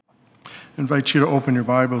I invite you to open your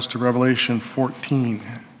Bibles to Revelation 14.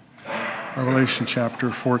 Revelation chapter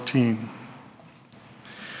 14.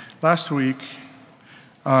 Last week,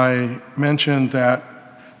 I mentioned that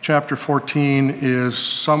chapter 14 is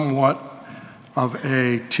somewhat of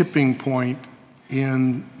a tipping point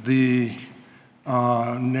in the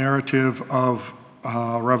narrative of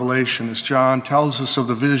Revelation, as John tells us of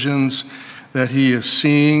the visions that he is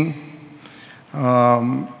seeing.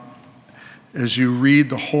 As you read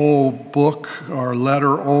the whole book or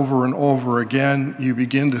letter over and over again, you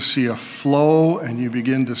begin to see a flow and you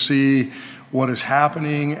begin to see what is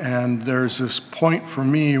happening. And there's this point for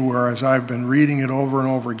me where, as I've been reading it over and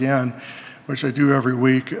over again, which I do every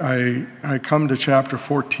week, I come to chapter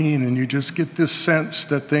 14 and you just get this sense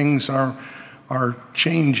that things are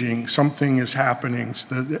changing. Something is happening.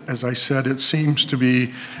 As I said, it seems to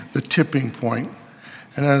be the tipping point.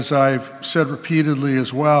 And as I've said repeatedly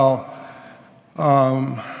as well,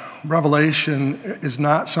 Revelation is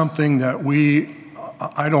not something that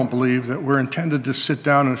I don't believe that we're intended to sit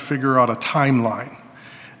down and figure out a timeline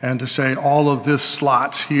and to say all of this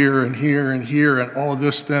slots here and here and here and all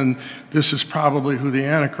this, then this is probably who the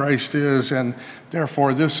Antichrist is, and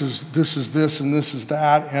therefore this is this and this is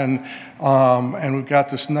that, and we've got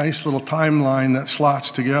this nice little timeline that slots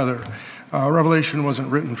together. Revelation wasn't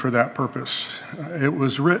written for that purpose. It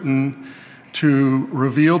was written to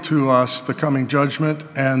reveal to us the coming judgment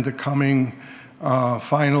and the coming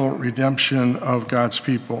final redemption of God's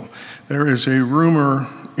people. There is a rumor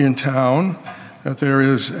in town that there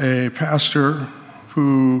is a pastor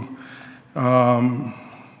who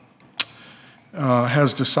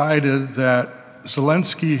has decided that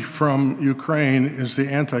Zelensky from Ukraine is the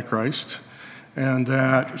Antichrist, and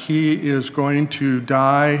that he is going to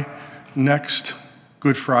die next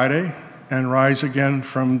Good Friday and rise again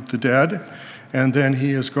from the dead, and then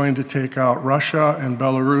he is going to take out Russia and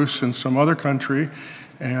Belarus and some other country,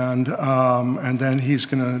 and then he's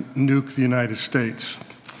going to nuke the United States,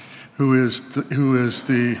 who is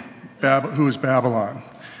Babylon.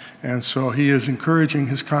 And so he is encouraging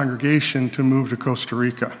his congregation to move to Costa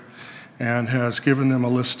Rica, and has given them a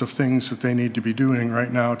list of things that they need to be doing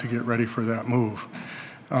right now to get ready for that move.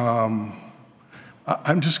 I'm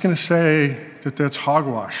just going to say that that's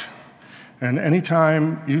hogwash. And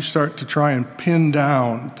anytime you start to try and pin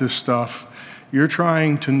down this stuff, you're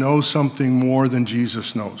trying to know something more than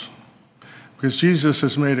Jesus knows. Because Jesus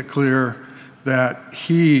has made it clear that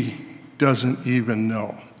he doesn't even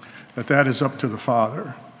know, that is up to the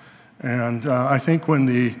Father. And I think when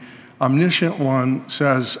the omniscient one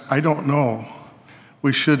says, I don't know,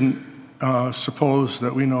 we shouldn't suppose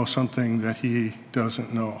that we know something that he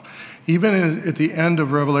doesn't know. Even at the end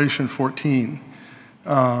of Revelation 14,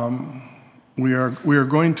 we are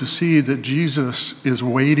going to see that Jesus is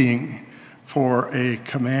waiting for a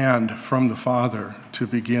command from the Father to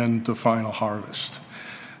begin the final harvest.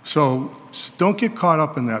 So don't get caught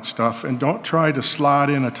up in that stuff, and don't try to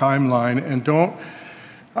slot in a timeline, and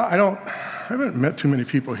I haven't met too many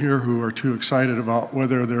people here who are too excited about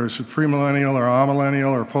whether there's a premillennial or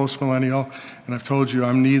amillennial or postmillennial, and I've told you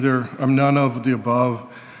I'm none of the above.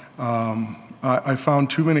 I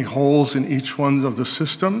found too many holes in each one of the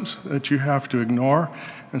systems that you have to ignore.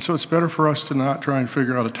 And so it's better for us to not try and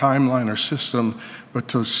figure out a timeline or system, but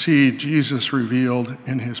to see Jesus revealed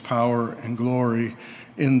in his power and glory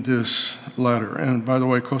in this letter. And by the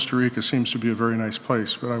way, Costa Rica seems to be a very nice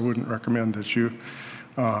place, but I wouldn't recommend that you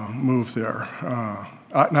move there.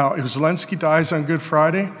 Now, if Zelensky dies on Good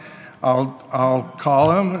Friday, I'll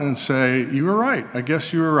call him and say, you were right. I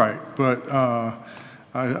guess you were right. But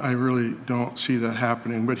I really don't see that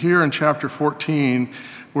happening. But here in chapter 14,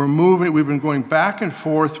 we've been going back and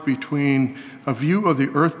forth between a view of the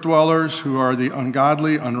earth dwellers, who are the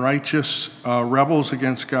ungodly, unrighteous rebels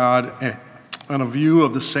against God, and a view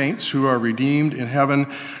of the saints who are redeemed in heaven.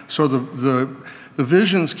 So the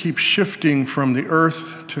visions keep shifting from the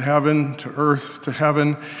earth to heaven, to earth to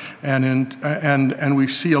heaven, and we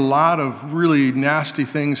see a lot of really nasty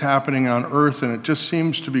things happening on earth, and it just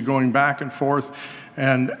seems to be going back and forth.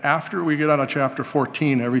 And after we get out of chapter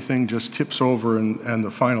 14, everything just tips over and the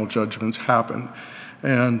final judgments happen.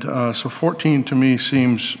 And so 14 to me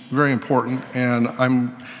seems very important, and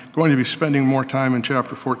I'm going to be spending more time in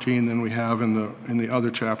chapter 14 than we have in the other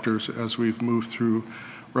chapters as we've moved through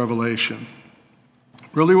Revelation.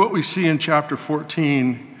 Really what we see in chapter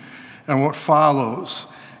 14 and what follows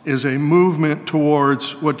is a movement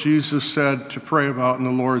towards what Jesus said to pray about in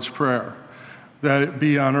the Lord's Prayer, that it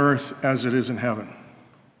be on earth as it is in heaven.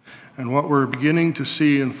 And what we're beginning to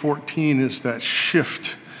see in 14 is that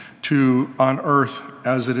shift to on earth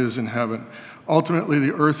as it is in heaven. Ultimately,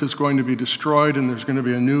 the earth is going to be destroyed and there's going to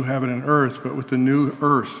be a new heaven and earth, but with the new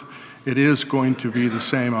earth, it is going to be the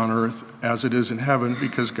same on earth as it is in heaven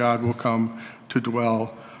because God will come to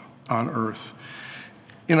dwell on earth.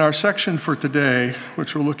 In our section for today,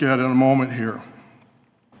 which we'll look at in a moment here,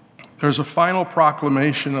 there's a final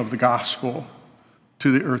proclamation of the gospel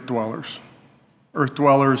to the earth dwellers. Earth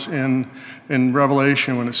dwellers in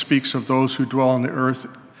Revelation, when it speaks of those who dwell on the earth,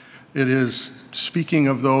 it is speaking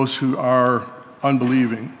of those who are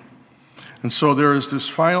unbelieving. And so there is this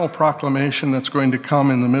final proclamation that's going to come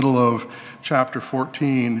in the middle of chapter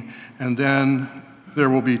 14, and then there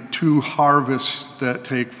will be 2 harvests that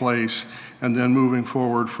take place, and then moving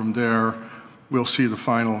forward from there, we'll see the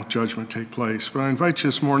final judgment take place. But I invite you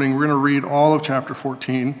this morning, we're going to read all of chapter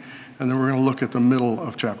 14, and then we're going to look at the middle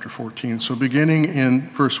of chapter 14. So beginning in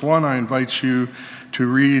verse 1, I invite you to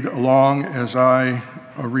read along as I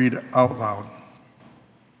read out loud.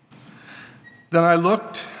 Then I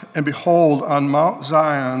looked, and behold, on Mount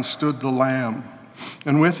Zion stood the Lamb,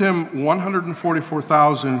 and with him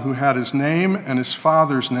 144,000 who had his name and his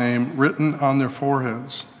father's name written on their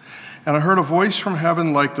foreheads. And I heard a voice from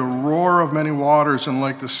heaven like the roar of many waters and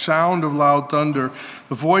like the sound of loud thunder.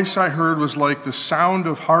 The voice I heard was like the sound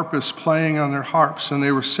of harpists playing on their harps, and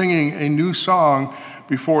they were singing a new song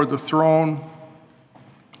before the throne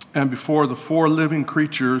and before the 4 living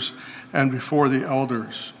creatures and before the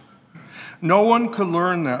elders. No one could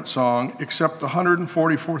learn that song except the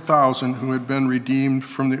 144,000 who had been redeemed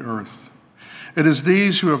from the earth. It is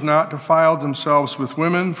these who have not defiled themselves with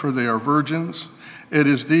women, for they are virgins. It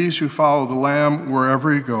is these who follow the Lamb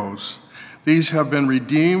wherever he goes. These have been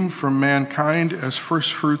redeemed from mankind as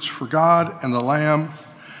firstfruits for God and the Lamb,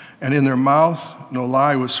 and in their mouth no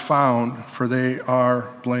lie was found, for they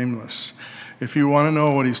are blameless. If you want to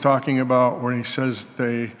know what he's talking about when he says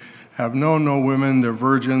they have known no women, they're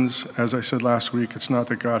virgins, as I said last week, it's not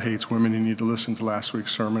that God hates women. You need to listen to last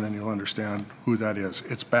week's sermon and you'll understand who that is.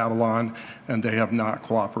 It's Babylon, and they have not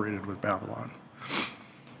cooperated with Babylon.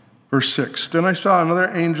 Verse 6, then I saw another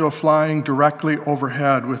angel flying directly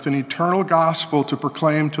overhead with an eternal gospel to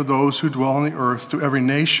proclaim to those who dwell on the earth, to every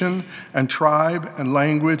nation and tribe and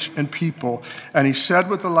language and people. And he said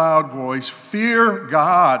with a loud voice, fear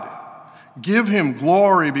God, give him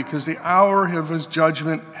glory, because the hour of his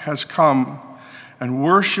judgment has come, and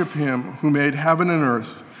worship him who made heaven and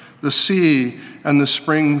earth, the sea and the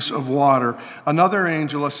springs of water. Another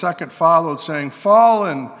angel, a second, followed, saying,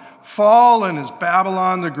 fallen is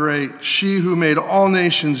Babylon the Great, she who made all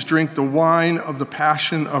nations drink the wine of the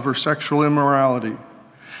passion of her sexual immorality.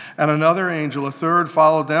 And another angel, a third,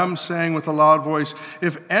 followed them, saying with a loud voice,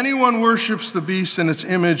 if anyone worships the beast and its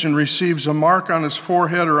image and receives a mark on his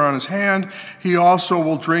forehead or on his hand, he also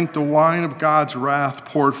will drink the wine of God's wrath,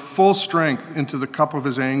 poured full strength into the cup of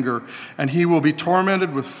his anger. And he will be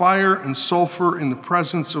tormented with fire and sulfur in the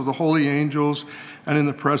presence of the holy angels and in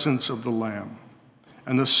the presence of the Lamb.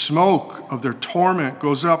 And the smoke of their torment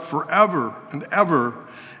goes up forever and ever,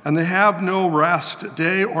 and they have no rest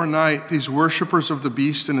day or night, these worshipers of the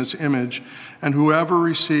beast and its image, and whoever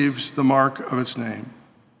receives the mark of its name.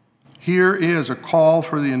 Here is a call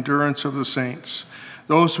for the endurance of the saints,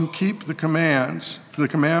 those who keep the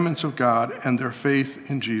commandments of God, and their faith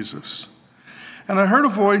in Jesus. And I heard a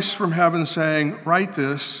voice from heaven saying, write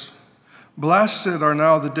this, blessed are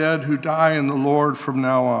now the dead who die in the Lord from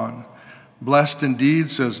now on. Blessed indeed,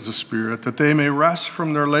 says the Spirit, that they may rest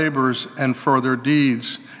from their labors, and for their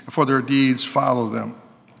deeds follow them.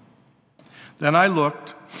 Then I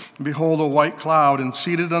looked, and behold, a white cloud, and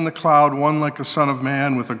seated on the cloud one like a son of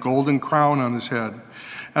man, with a golden crown on his head,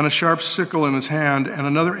 and a sharp sickle in his hand. And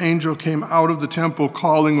another angel came out of the temple,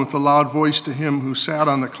 calling with a loud voice to him who sat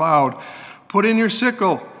on the cloud, put in your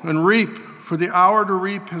sickle and reap, for the hour to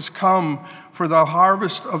reap has come, for the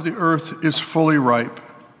harvest of the earth is fully ripe.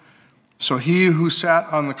 So he who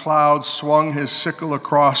sat on the clouds swung his sickle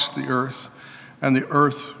across the earth, and the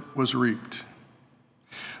earth was reaped.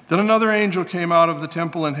 Then another angel came out of the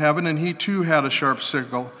temple in heaven, and he too had a sharp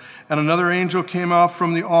sickle. And another angel came out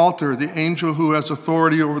from the altar, the angel who has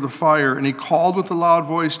authority over the fire, and he called with a loud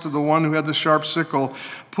voice to the one who had the sharp sickle,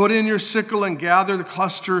 put in your sickle and gather the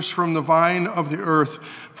clusters from the vine of the earth,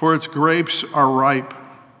 for its grapes are ripe.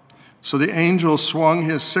 So the angel swung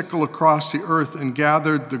his sickle across the earth and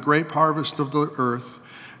gathered the grape harvest of the earth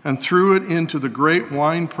and threw it into the great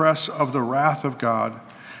winepress of the wrath of God.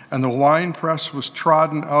 And the winepress was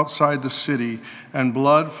trodden outside the city, and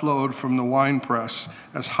blood flowed from the winepress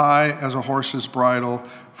as high as a horse's bridle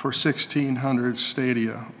for 1,600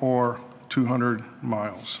 stadia, or 200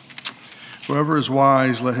 miles. Whoever is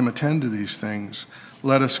wise, let him attend to these things.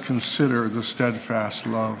 let us consider the steadfast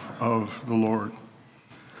love of the Lord.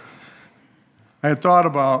 I had thought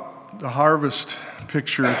about the harvest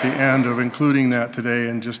picture at the end of including that today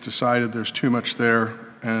and just decided there's too much there,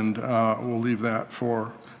 and we'll leave that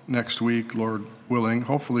for next week, Lord willing.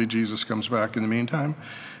 Hopefully Jesus comes back in the meantime,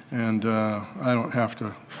 and I don't have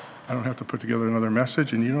to put together another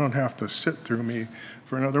message, and you don't have to sit through me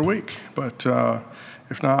for another week. But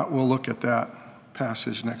if not, we'll look at that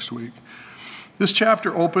passage next week. This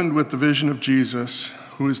chapter opened with the vision of Jesus,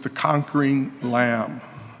 who is the conquering Lamb.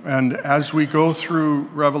 And as we go through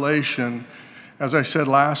Revelation, as I said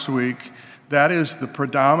last week, that is the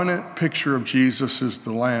predominant picture of Jesus as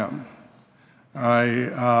the Lamb.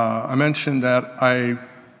 I mentioned that I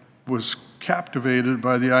was captivated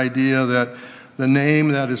by the idea that the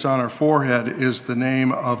name that is on our forehead is the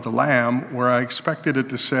name of the Lamb, where I expected it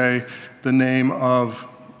to say the name of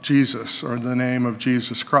Jesus or the name of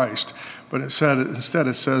Jesus Christ. But instead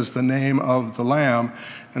it says the name of the Lamb.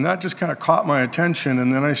 And that just kind of caught my attention.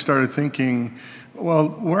 And then I started thinking, well,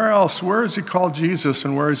 where is he called Jesus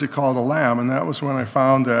and where is he called a Lamb? And that was when I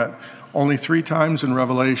found that only 3 times in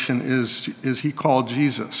Revelation is he called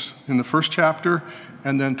Jesus. In the first chapter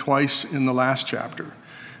and then twice in the last chapter.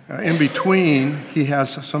 In between, he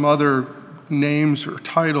has some other names or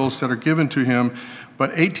titles that are given to him,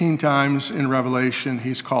 but 18 times in Revelation,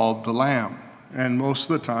 he's called the Lamb. And most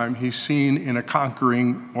of the time, he's seen in a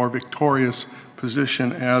conquering or victorious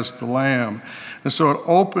position as the Lamb. And so it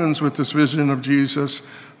opens with this vision of Jesus,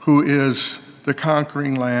 who is the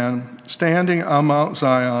conquering Lamb, standing on Mount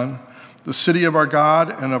Zion, the city of our God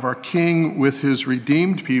and of our King, with his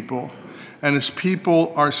redeemed people. And his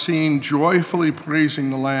people are seen joyfully praising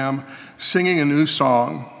the Lamb, singing a new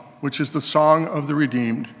song, which is the song of the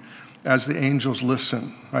redeemed, as the angels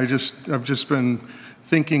listen. I've just been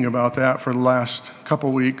thinking about that for the last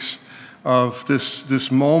couple weeks of this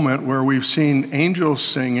moment where we've seen angels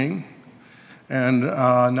singing, and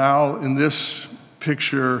now in this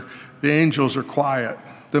picture, the angels are quiet.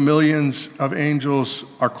 The millions of angels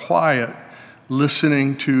are quiet,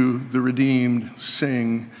 listening to the redeemed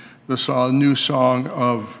sing the new song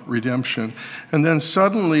of redemption. And then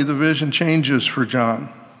suddenly the vision changes for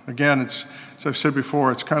John. Again, as I've said before,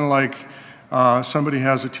 it's kind of like somebody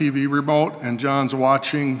has a TV remote and John's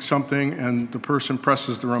watching something and the person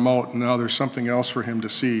presses the remote and now there's something else for him to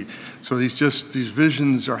see. So these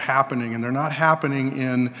visions are happening, and they're not happening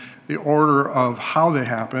in the order of how they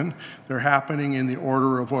happen. They're happening in the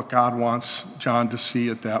order of what God wants John to see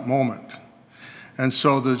at that moment. And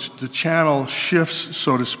so the channel shifts,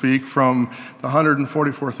 so to speak, from the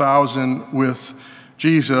 144,000 with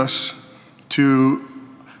Jesus to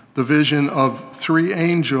the vision of 3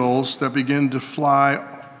 angels that begin to fly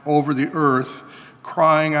over the earth,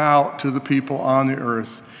 crying out to the people on the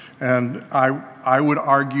earth. And I would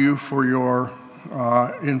argue, for your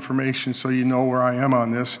information so you know where I am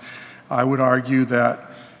on this, I would argue that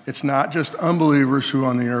it's not just unbelievers who are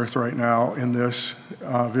on the earth right now in this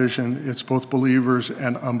vision. It's both believers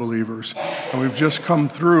and unbelievers. And we've just come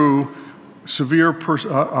through severe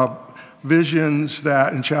visions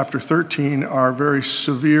that in chapter 13 are very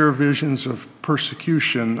severe visions of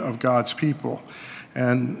persecution of God's people.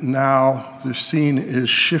 And now the scene is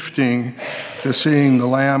shifting to seeing the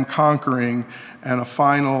Lamb conquering and a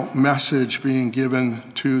final message being given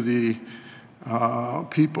to the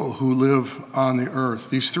people who live on the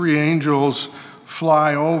earth. These 3 angels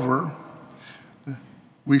fly over.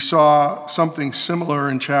 We saw something similar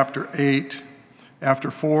in chapter 8.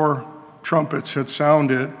 After 4 trumpets had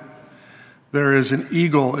sounded, there is an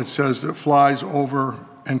eagle, it says, that flies over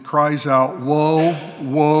and cries out, "Woe,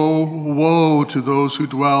 woe, woe to those who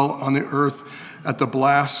dwell on the earth at the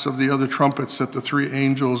blasts of the other trumpets that the 3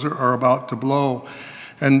 angels are about to blow."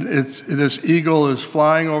 And this eagle is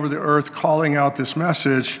flying over the earth, calling out this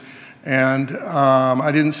message. And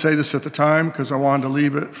I didn't say this at the time because I wanted to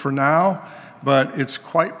leave it for now, but it's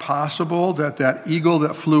quite possible that that eagle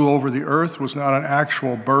that flew over the earth was not an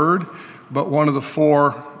actual bird, but one of the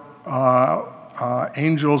 4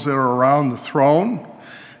 angels that are around the throne.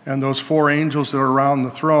 And those 4 angels that are around the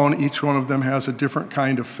throne, each one of them has a different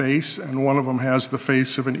kind of face, and one of them has the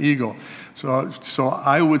face of an eagle. So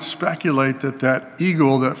I would speculate that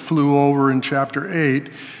eagle that flew over in chapter 8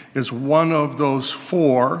 is one of those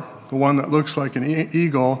 4, the one that looks like an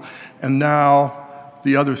eagle, and now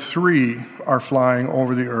the other 3 are flying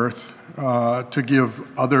over the earth to give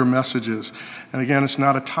other messages. And again, it's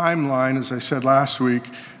not a timeline, as I said last week.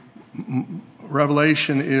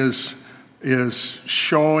 Revelation is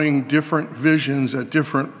showing different visions at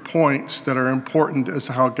different points that are important as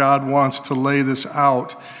to how God wants to lay this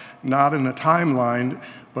out, not in a timeline,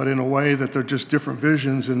 but in a way that they're just different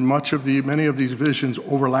visions, and many of these visions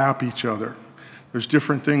overlap each other. There's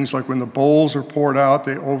different things, like when the bowls are poured out,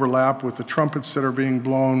 they overlap with the trumpets that are being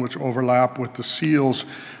blown, which overlap with the seals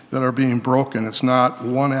that are being broken. It's not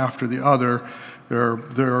one after the other.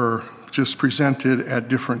 They're just presented at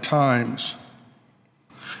different times.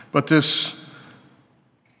 But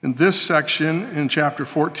in this section, in chapter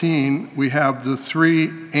 14, we have the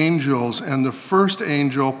three angels, and the first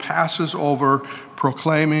angel passes over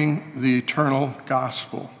proclaiming the eternal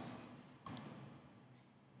gospel.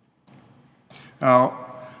 Now,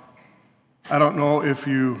 I don't know if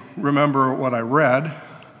you remember what I read,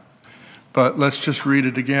 but let's just read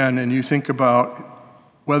it again, and you think about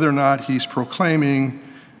whether or not he's proclaiming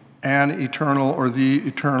an eternal or the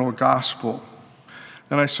eternal gospel.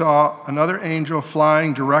 Then I saw another angel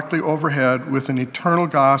flying directly overhead with an eternal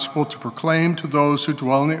gospel to proclaim to those who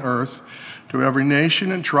dwell on the earth, to every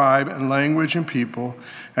nation and tribe and language and people.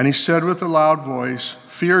 And he said with a loud voice,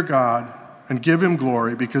 "Fear God and give him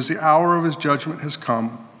glory, because the hour of his judgment has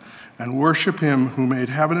come, and worship him who made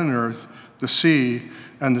heaven and earth, the sea,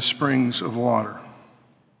 and the springs of water."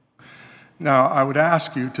 Now, I would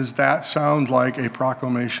ask you, does that sound like a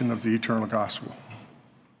proclamation of the eternal gospel?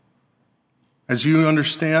 As you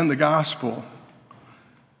understand the gospel,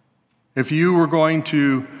 if you were going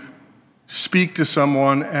to speak to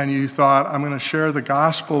someone and you thought, I'm going to share the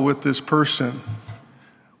gospel with this person,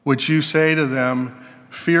 would you say to them,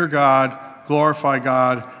 fear God, glorify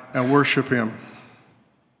God, and worship him?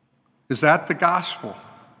 Is that the gospel?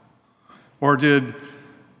 Or did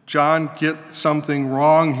John get something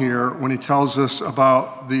wrong here when he tells us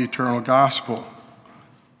about the eternal gospel?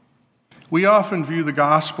 We often view the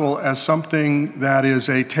gospel as something that is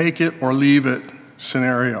a take it or leave it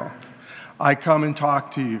scenario. I come and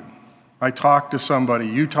talk to you. I talk to somebody.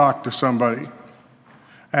 You talk to somebody.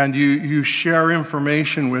 And you share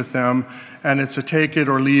information with them, and it's a take it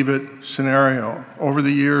or leave it scenario. Over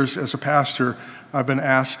the years as a pastor, I've been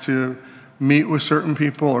asked to meet with certain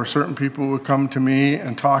people, or certain people would come to me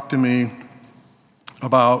and talk to me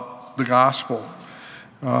about the gospel.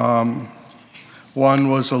 One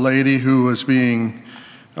was a lady who was being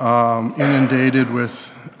inundated with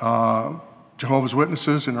Jehovah's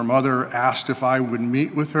Witnesses, and her mother asked if I would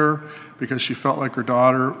meet with her because she felt like her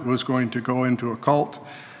daughter was going to go into a cult.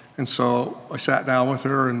 And so I sat down with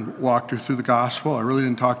her and walked her through the gospel. I really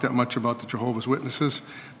didn't talk that much about the Jehovah's Witnesses.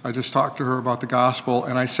 I just talked to her about the gospel,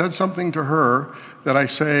 and I said something to her that I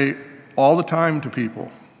say all the time to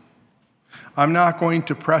people. I'm not going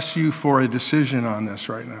to press you for a decision on this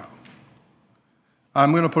right now.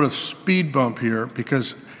 I'm going to put a speed bump here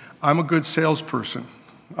because I'm a good salesperson.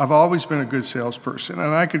 I've always been a good salesperson,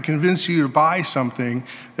 and I could convince you to buy something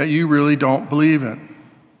that you really don't believe in.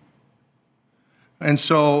 And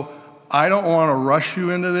so I don't want to rush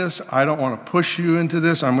you into this. I don't want to push you into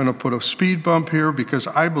this. I'm going to put a speed bump here because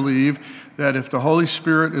I believe that if the Holy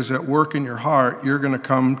Spirit is at work in your heart, you're going to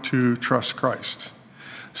come to trust Christ.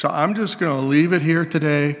 So I'm just going to leave it here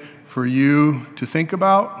today for you to think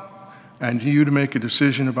about and you to make a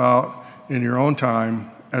decision about in your own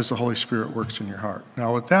time as the Holy Spirit works in your heart.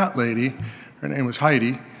 Now, with that lady, her name was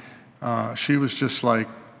Heidi, she was just like,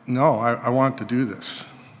 no, I want to do this.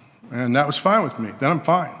 And that was fine with me. Then I'm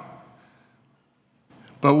fine.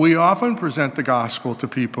 But we often present the gospel to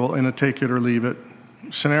people in a take it or leave it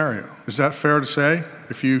scenario. Is that fair to say?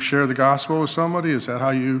 If you share the gospel with somebody, is that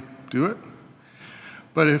how you do it?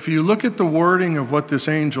 But if you look at the wording of what this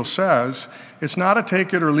angel says, it's not a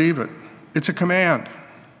take it or leave it. It's a command.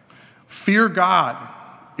 Fear God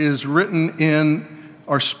is written in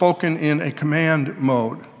or spoken in a command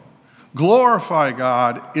mode. Glorify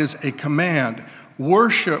God is a command.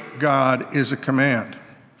 Worship God is a command.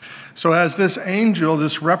 So as this angel,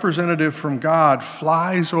 this representative from God,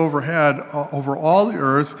 flies overhead over all the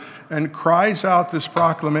earth and cries out this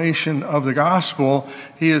proclamation of the gospel,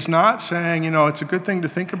 he is not saying, it's a good thing to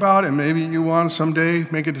think about and maybe you want to someday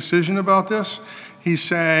make a decision about this. He's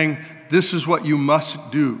saying, this is what you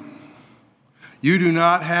must do. You do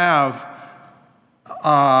not have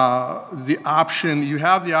the option. You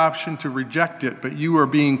have the option to reject it, but you are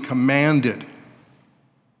being commanded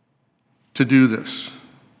to do this.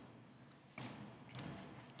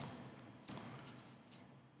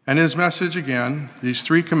 And his message again, these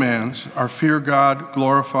three commands are fear God,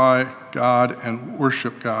 glorify God, and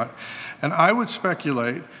worship God. And I would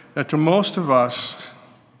speculate that to most of us,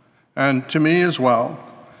 and to me as well,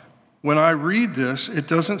 when I read this, it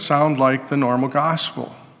doesn't sound like the normal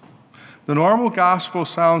gospel. The normal gospel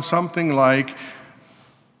sounds something like,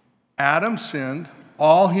 Adam sinned,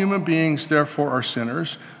 all human beings therefore are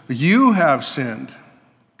sinners. You have sinned.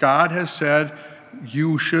 God has said,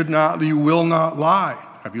 you will not lie.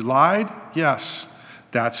 Have you lied? Yes.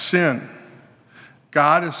 That's sin.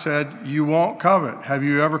 God has said you won't covet. Have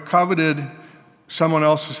you ever coveted someone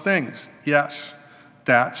else's things? Yes.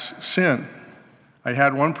 That's sin. I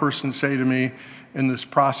had one person say to me in this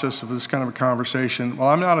process of this kind of a conversation, well,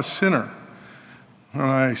 I'm not a sinner. And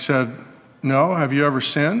I said, no, have you ever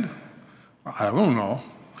sinned? I don't know.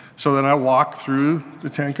 So then I walked through the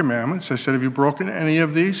Ten Commandments. I said, have you broken any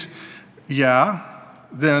of these? Yeah.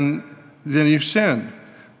 Then you've sinned.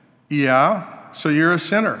 Yeah. So you're a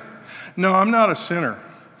sinner. No, I'm not a sinner.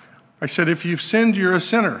 I said, if you've sinned, you're a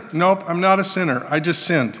sinner. Nope, I'm not a sinner. I just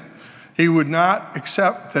sinned. He would not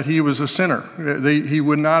accept that he was a sinner. He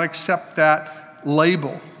would not accept that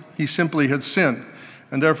label. He simply had sinned.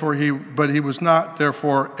 And therefore he was not,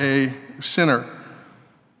 therefore, a sinner.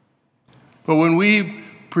 But when we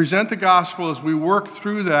present the gospel, as we work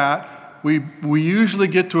through that, we usually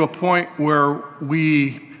get to a point where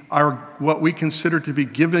we are what we consider to be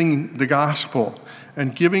giving the gospel.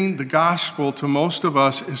 And giving the gospel to most of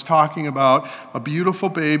us is talking about a beautiful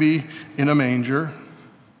baby in a manger,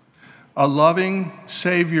 a loving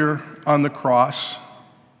Savior on the cross,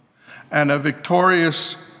 and a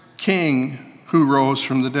victorious King who rose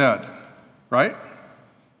from the dead, right?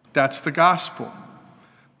 That's the gospel.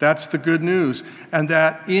 That's the good news. And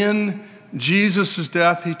that in Jesus'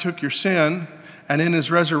 death, he took your sin, and in his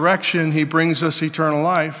resurrection, he brings us eternal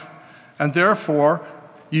life. And therefore,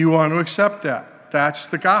 you want to accept that. That's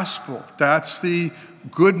the gospel. That's the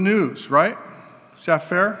good news, right? Is that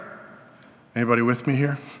fair? Anybody with me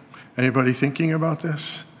here? Anybody thinking about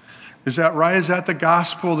this? Is that right? Is that the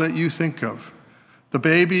gospel that you think of? The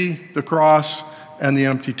baby, the cross, and the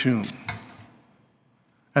empty tomb.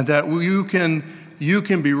 And that you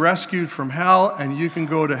can be rescued from hell and you can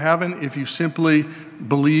go to heaven if you simply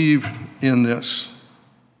believe in this.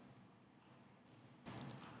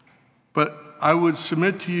 But I would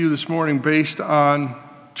submit to you this morning, based on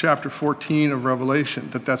chapter 14 of Revelation,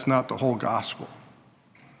 that that's not the whole gospel.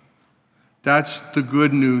 That's the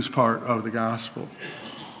good news part of the gospel.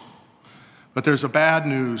 But there's a bad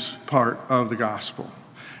news part of the gospel.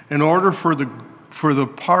 In order for the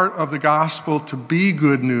part of the gospel to be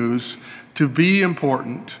good news, to be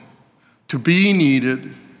important, to be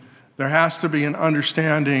needed, there has to be an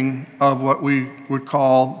understanding of what we would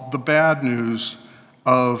call the bad news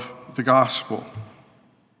of the gospel.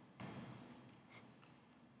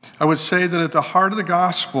 I would say that at the heart of the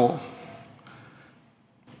gospel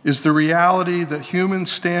is the reality that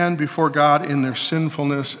humans stand before God in their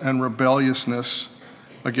sinfulness and rebelliousness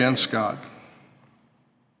against God.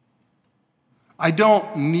 I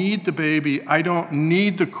don't need the baby. I don't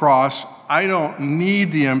need the cross. I don't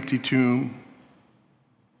need the empty tomb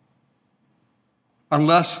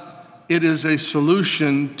unless it is a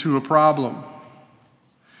solution to a problem.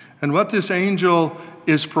 And what this angel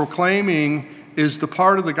is proclaiming is the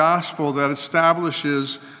part of the gospel that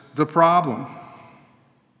establishes the problem.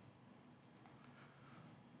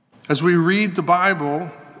 As we read the Bible,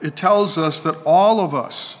 it tells us that all of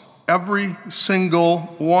us, every single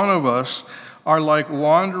one of us, are like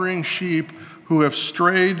wandering sheep who have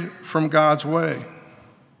strayed from God's way.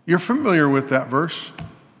 You're familiar with that verse.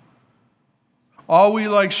 All we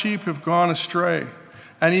like sheep have gone astray.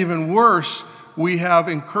 And even worse, we have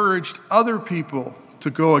encouraged other people to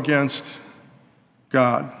go against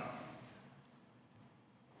God.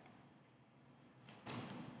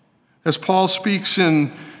 As Paul speaks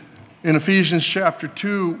in Ephesians chapter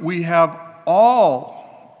 2, we have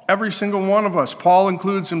every single one of us, Paul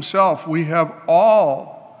includes himself, we have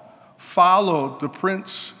all followed the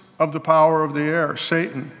prince of the power of the air,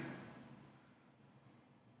 Satan.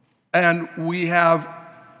 And we have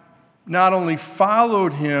not only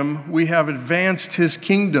followed him, we have advanced his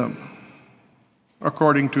kingdom,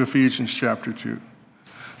 according to Ephesians chapter 2.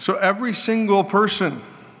 So every single person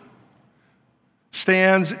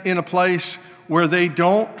stands in a place where they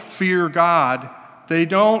don't fear God, they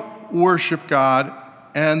don't worship God,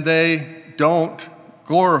 and they don't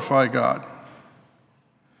glorify God.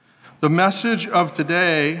 The message of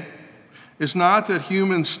today is not that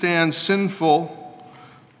humans stand sinful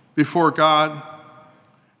before God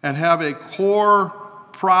and have a core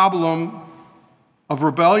problem of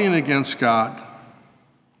rebellion against God,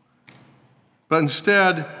 but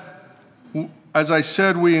instead, as I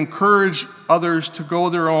said, we encourage others to go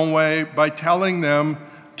their own way by telling them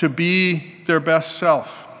to be their best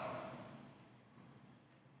self.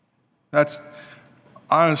 That's,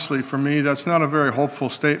 honestly, for me, that's not a very hopeful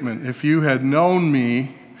statement. If you had known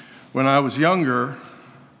me when I was younger,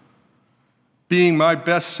 being my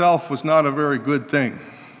best self was not a very good thing.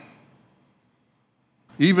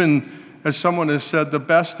 Even As someone has said, the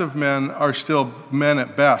best of men are still men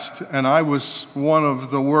at best, and I was one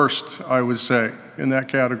of the worst, I would say, in that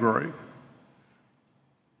category.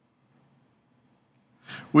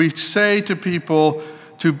 We say to people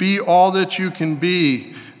to be all that you can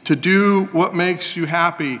be, to do what makes you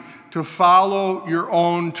happy, to follow your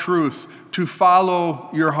own truth, to follow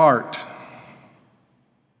your heart.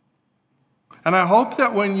 And I hope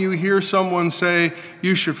that when you hear someone say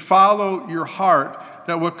you should follow your heart,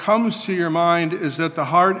 that what comes to your mind is that the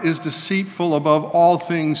heart is deceitful above all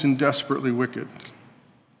things and desperately wicked.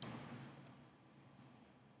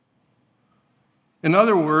 In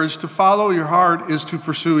other words, to follow your heart is to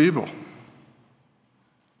pursue evil.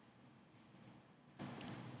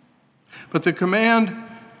 But the command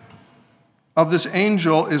of this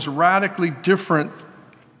angel is radically different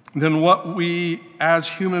than what we as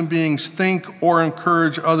human beings think or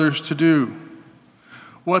encourage others to do.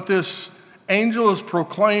 What this angel is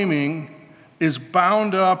proclaiming is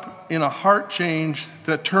bound up in a heart change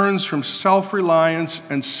that turns from self-reliance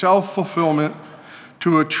and self-fulfillment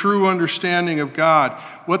to a true understanding of God.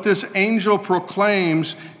 What this angel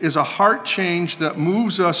proclaims is a heart change that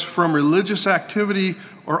moves us from religious activity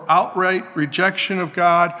or outright rejection of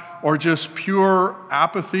God or just pure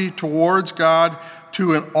apathy towards God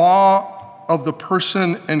to an awe of the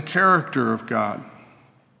person and character of God.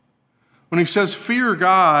 When he says fear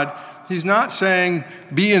God, he's not saying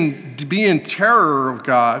be in terror of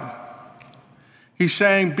God. He's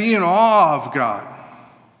saying be in awe of God.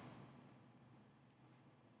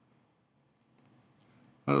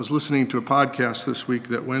 I was listening to a podcast this week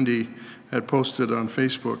that Wendy had posted on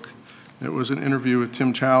Facebook. It was an interview with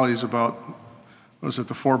Tim Challies about, was it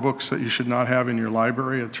the 4 books that you should not have in your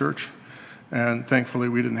library at church? And thankfully,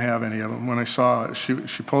 we didn't have any of them. When I saw it, she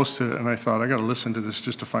posted it, and I thought, I got to listen to this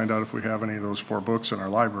just to find out if we have any of those 4 books in our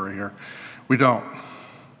library here. We don't.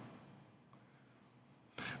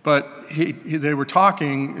 But they were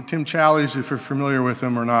talking, Tim Challies, if you're familiar with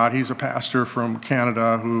him or not, he's a pastor from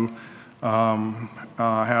Canada who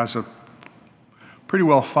has a pretty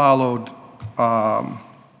well followed,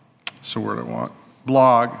 that's the word I want,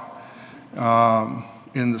 blog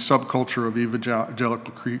in the subculture of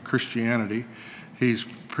evangelical Christianity. He's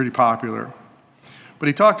pretty popular. But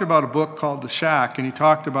he talked about a book called The Shack, and he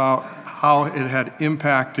talked about how it had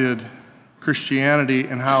impacted Christianity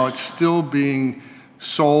and how it's still being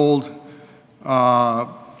sold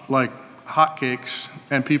like hotcakes,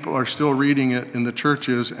 and people are still reading it in the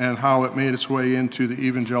churches, and how it made its way into the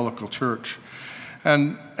evangelical church.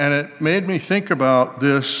 And it made me think about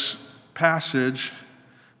this passage,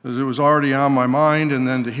 because it was already on my mind, and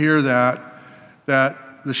then to hear that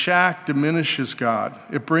the shack diminishes God.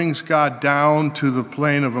 It brings God down to the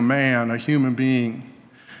plane of a man, a human being,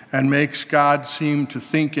 and makes God seem to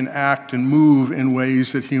think and act and move in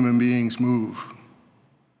ways that human beings move.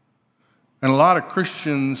 And a lot of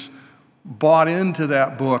Christians bought into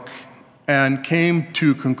that book and came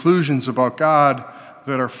to conclusions about God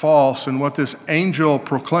that are false. And what this angel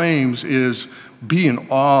proclaims is, be in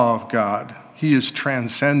awe of God. He is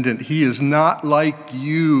transcendent. He is not like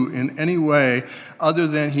you in any way other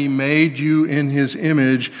than he made you in his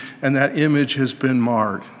image, and that image has been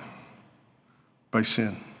marred by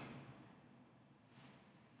sin.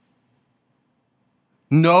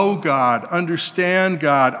 Know God, understand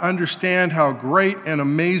how great and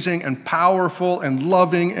amazing and powerful and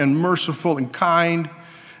loving and merciful and kind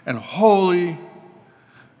and holy,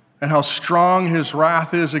 and how strong his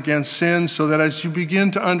wrath is against sin, so that as you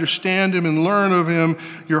begin to understand him and learn of him,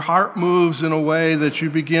 your heart moves in a way that you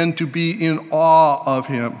begin to be in awe of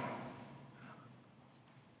him.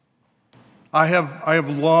 I have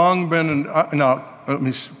long been, now let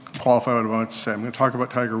me qualify what I want to say. I'm going to talk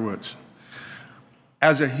about Tiger Woods.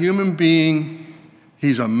 As a human being,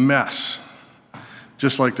 he's a mess,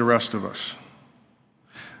 just like the rest of us.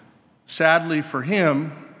 Sadly for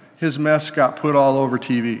him, his mess got put all over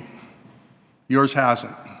TV. Yours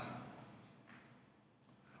hasn't.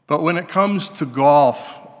 But when it comes to golf,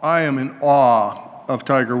 I am in awe of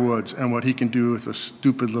Tiger Woods and what he can do with a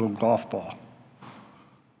stupid little golf ball.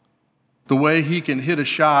 The way he can hit a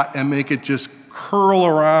shot and make it just curl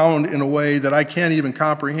around in a way that I can't even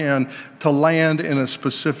comprehend to land in a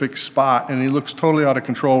specific spot, and he looks totally out of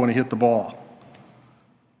control when he hit the ball.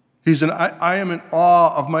 I am in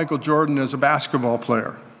awe of Michael Jordan as a basketball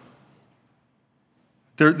player.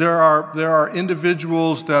 There are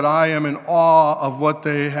individuals that I am in awe of what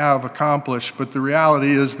they have accomplished, but the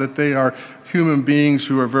reality is that they are human beings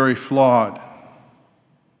who are very flawed.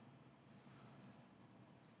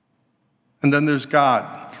 And then there's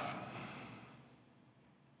God,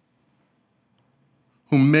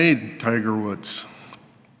 who made Tiger Woods.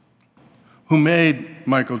 who made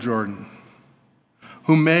Michael Jordan,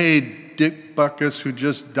 who made Dick Butkus, who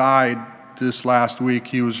just died this last week.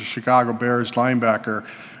 He was a Chicago Bears linebacker.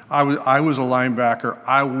 I was a linebacker.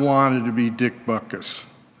 I wanted to be Dick Butkus.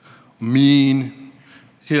 Mean,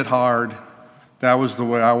 hit hard. That was the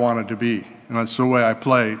way I wanted to be, and that's the way I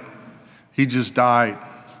played. He just died.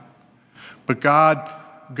 But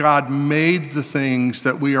God made the things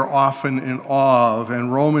that we are often in awe of,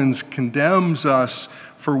 and Romans condemns us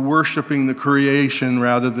for worshiping the creation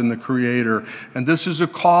rather than the Creator. And this is a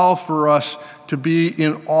call for us to be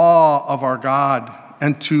in awe of our God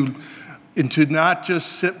and to not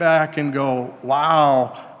just sit back and go,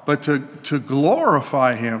 wow, but to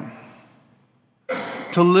glorify Him.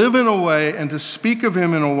 To live in a way and to speak of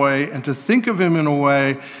Him in a way and to think of Him in a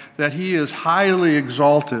way that He is highly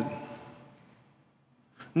exalted.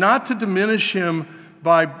 Not to diminish Him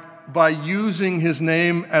by using His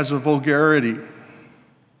name as a vulgarity.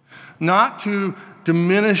 Not to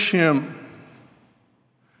diminish Him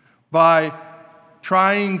by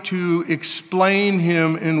trying to explain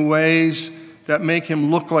Him in ways that make Him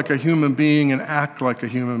look like a human being and act like a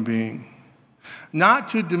human being. Not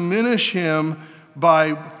to diminish Him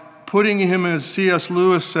by putting Him, as C.S.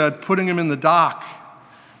 Lewis said, putting Him in the dock,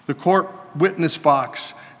 the court witness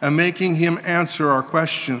box, and making Him answer our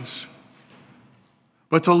questions.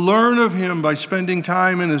 But to learn of Him by spending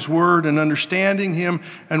time in His Word and understanding Him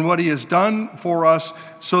and what He has done for us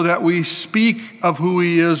so that we speak of who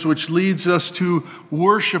He is, which leads us to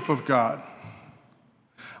worship of God.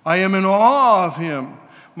 I am in awe of Him.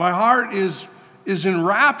 My heart is in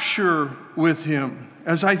rapture with Him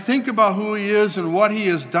as I think about who He is and what He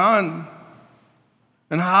has done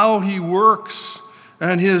and how He works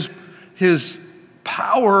and His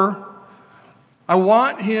power. I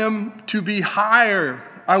want Him to be higher.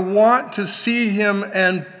 I want to see Him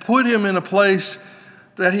and put Him in a place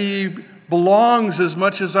that He belongs as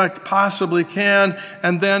much as I possibly can.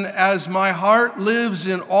 And then as my heart lives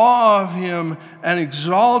in awe of Him and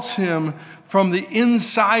exalts Him, from the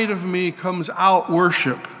inside of me comes out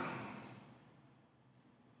worship.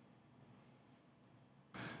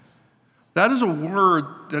 That is a word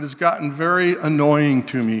that has gotten very annoying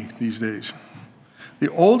to me these days. The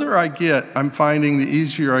older I get, I'm finding the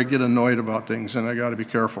easier I get annoyed about things, and I got to be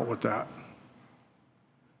careful with that.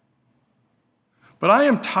 But I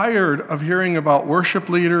am tired of hearing about worship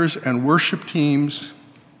leaders and worship teams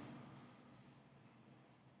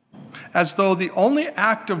as though the only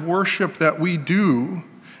act of worship that we do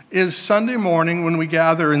is Sunday morning when we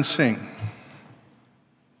gather and sing.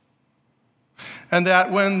 And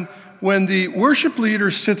that when the worship leader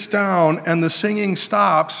sits down and the singing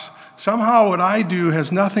stops, somehow what I do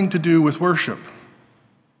has nothing to do with worship.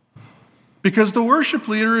 Because the worship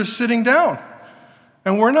leader is sitting down,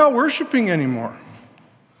 and we're not worshiping anymore.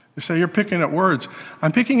 You say, you're picking at words.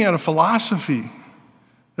 I'm picking at a philosophy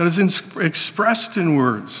that is expressed in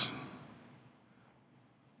words.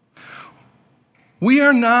 We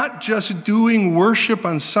are not just doing worship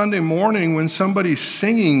on Sunday morning when somebody's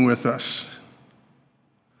singing with us.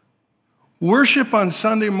 Worship on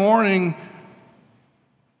Sunday morning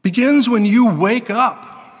begins when you wake up,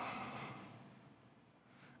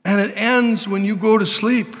 and it ends when you go to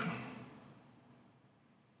sleep.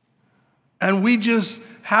 And we just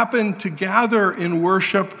happen to gather in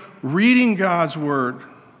worship, reading God's Word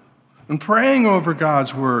and praying over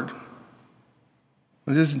God's Word.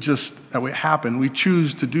 It isn't just that we happen, we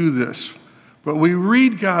choose to do this. But we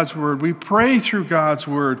read God's Word, we pray through God's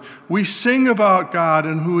Word, we sing about God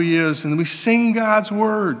and who He is, and we sing God's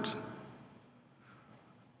Word.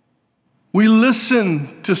 We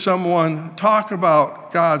listen to someone talk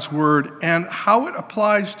about God's Word and how it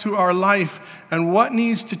applies to our life and what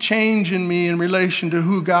needs to change in me in relation to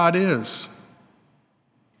who God is.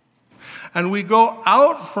 And we go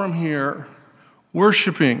out from here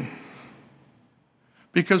worshiping.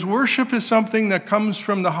 Because worship is something that comes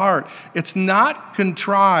from the heart. It's not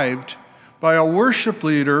contrived by a worship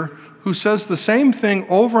leader who says the same thing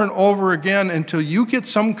over and over again until you get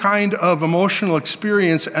some kind of emotional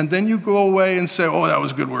experience, and then you go away and say, oh, that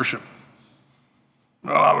was good worship.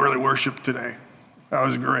 Oh, I really worshiped today. That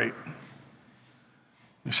was great.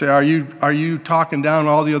 You say, are you talking down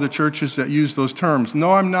all the other churches that use those terms?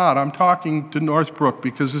 No, I'm not. I'm talking to Northbrook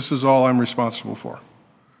because this is all I'm responsible for.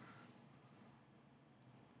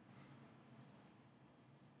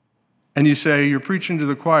 And you say, you're preaching to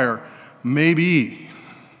the choir. Maybe.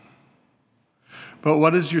 But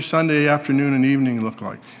what does your Sunday afternoon and evening look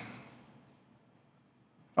like?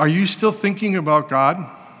 Are you still thinking about God?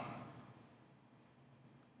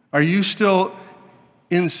 Are you still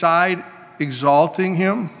inside exalting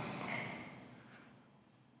Him?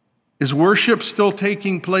 Is worship still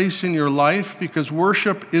taking place in your life? Because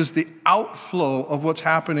worship is the outflow of what's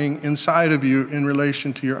happening inside of you in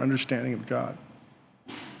relation to your understanding of God.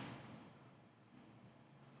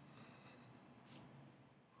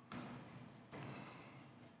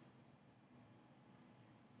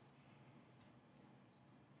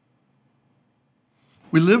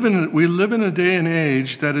 We live in a day and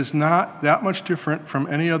age that is not that much different from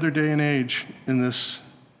any other day and age in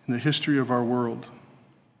the history of our world,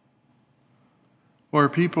 where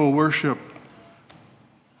people worship,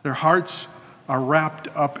 their hearts are wrapped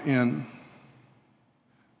up in,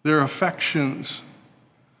 their affections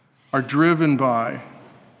are driven by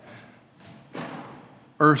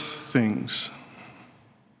earth things.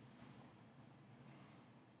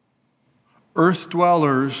 Earth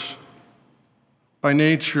dwellers by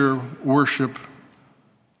nature worship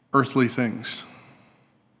earthly things.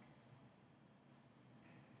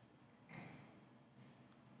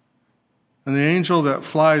 And the angel that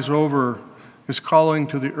flies over is calling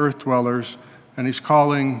to the earth dwellers, and he's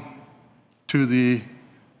calling to the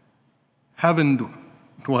heaven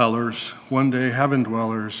dwellers, one day heaven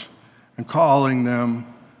dwellers, and calling them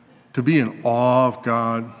to be in awe of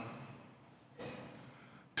God,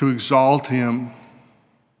 to exalt him,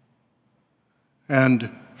 and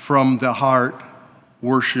from the heart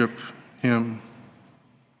worship him.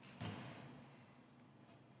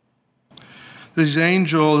 This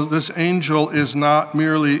angel is not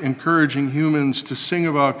merely encouraging humans to sing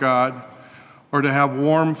about God or to have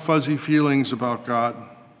warm, fuzzy feelings about God,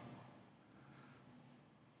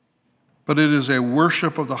 but it is a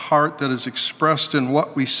worship of the heart that is expressed in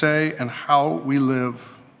what we say and how we live.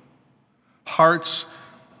 Hearts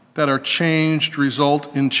that are changed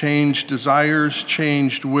result in changed desires,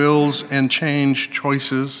 changed wills, and changed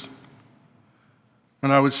choices.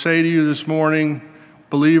 And I would say to you this morning,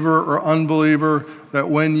 believer or unbeliever, that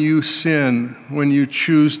when you sin, when you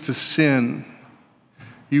choose to sin,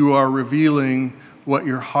 you are revealing what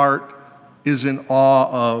your heart is in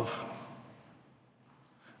awe of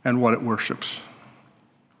and what it worships.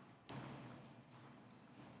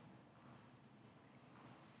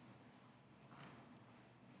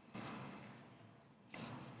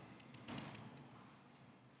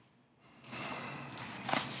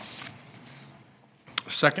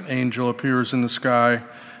 The second angel appears in the sky,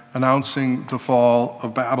 announcing the fall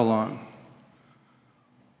of Babylon.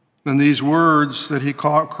 And these words that he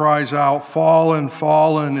cries out, "Fallen,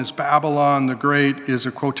 fallen is Babylon the Great," is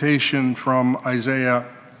a quotation from Isaiah,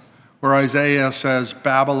 where Isaiah says,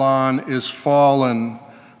 "Babylon is fallen,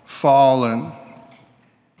 fallen."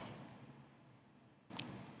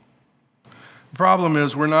 The problem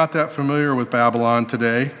is we're not that familiar with Babylon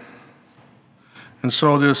today. And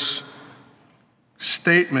so this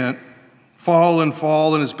statement, "Fallen,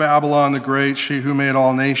 fallen is Babylon the Great, she who made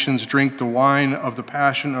all nations drink the wine of the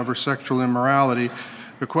passion of her sexual immorality."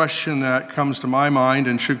 The question that comes to my mind,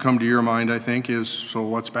 and should come to your mind, I think, is, so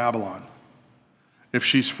what's Babylon? If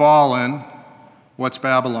she's fallen, what's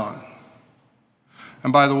Babylon?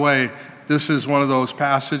 And by the way, this is one of those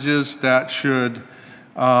passages that should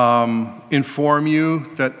inform you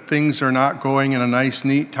that things are not going in a nice,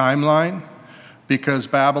 neat timeline, because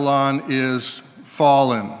Babylon is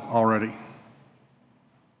fallen already.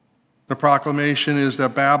 The proclamation is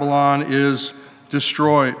that Babylon is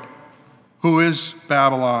destroyed. Who is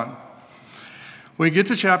Babylon? When we get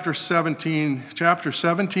to chapter 17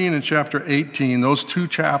 and chapter 18, those two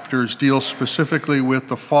chapters deal specifically with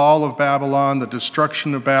the fall of Babylon, the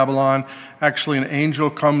destruction of Babylon. Actually, an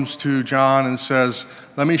angel comes to John and says,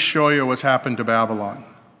 "Let me show you what's happened to Babylon."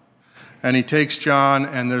 And he takes John,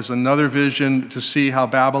 and there's another vision to see how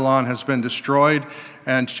Babylon has been destroyed.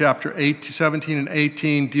 And chapter 17 and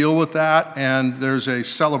 18 deal with that, and there's a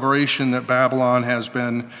celebration that Babylon has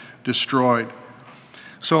been destroyed.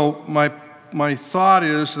 So my thought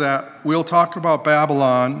is that we'll talk about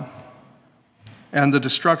Babylon and the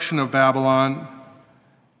destruction of Babylon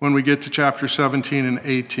when we get to chapter 17 and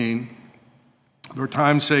 18. For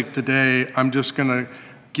time's sake today, I'm just going to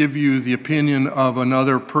give you the opinion of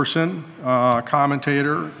another person, a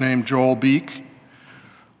commentator named Joel Beeke.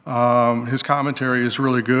 His commentary is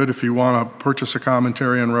really good. If you want to purchase a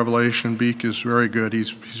commentary on Revelation, Beeke is very good.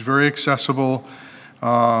 He's very accessible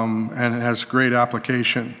and it has great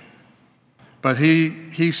application. But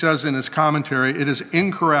he says in his commentary, it is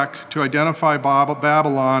incorrect to identify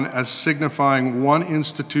Babylon as signifying one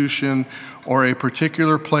institution or a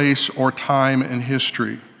particular place or time in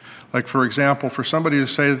history. Like, for example, for somebody to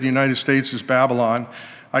say that the United States is Babylon,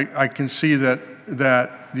 I can see that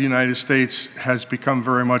the United States has become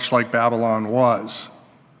very much like Babylon was.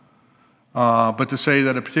 But to say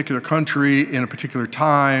that a particular country in a particular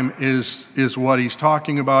time is what he's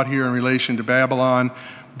talking about here in relation to Babylon,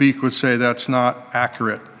 Beeke would say that's not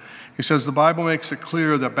accurate. He says the Bible makes it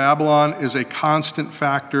clear that Babylon is a constant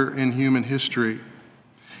factor in human history.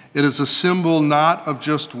 It is a symbol not of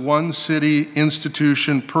just one city,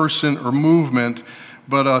 institution, person, or movement,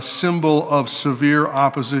 but a symbol of severe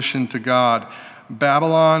opposition to God.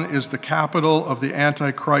 Babylon is the capital of the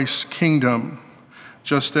Antichrist's kingdom,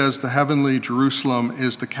 just as the heavenly Jerusalem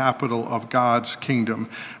is the capital of God's kingdom.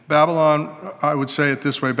 Babylon, I would say it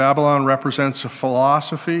this way, Babylon represents a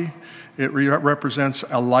philosophy, it represents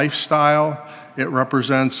a lifestyle, it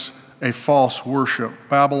represents a false worship.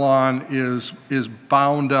 Babylon is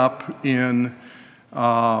bound up in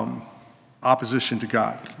opposition to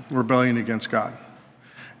God, rebellion against God.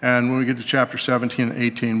 And when we get to chapter 17 and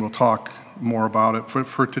 18, we'll talk more about it.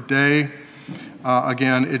 For today,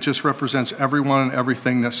 again, it just represents everyone and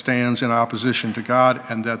everything that stands in opposition to God,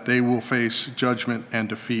 and that they will face judgment and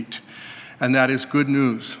defeat. And that is good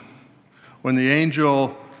news. When the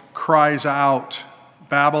angel cries out,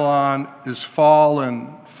 Babylon is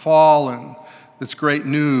fallen, fallen, it's great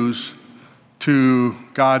news to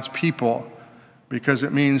God's people, because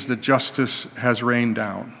it means that justice has rained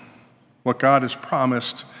down. What God has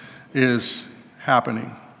promised is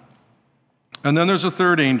happening. And then there's a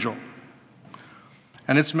third angel.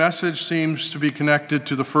 And its message seems to be connected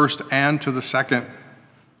to the first and to the second.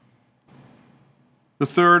 The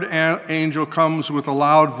third angel comes with a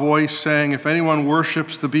loud voice saying, if anyone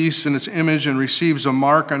worships the beast in its image and receives a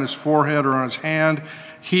mark on his forehead or on his hand,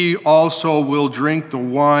 he also will drink the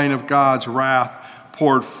wine of God's wrath,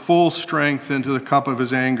 poured full strength into the cup of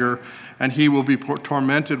his anger, and he will be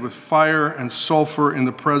tormented with fire and sulfur in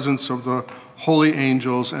the presence of the holy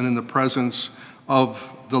angels and in the presence of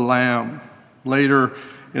the Lamb. Later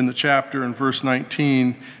in the chapter, in verse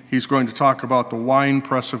 19, he's going to talk about the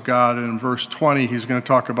winepress of God, and in verse 20, he's going to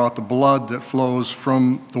talk about the blood that flows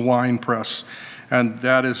from the winepress. And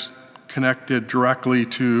that is connected directly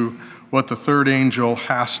to what the third angel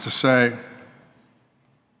has to say.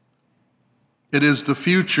 It is the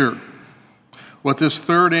future. What this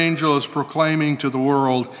third angel is proclaiming to the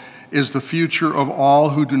world is the future of all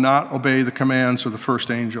who do not obey the commands of the first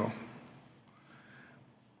angel.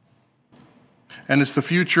 And it's the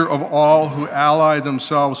future of all who ally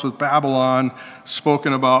themselves with Babylon,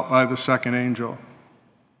 spoken about by the second angel.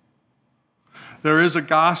 There is a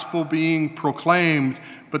gospel being proclaimed,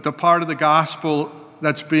 but the part of the gospel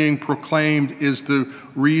that's being proclaimed is the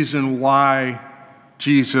reason why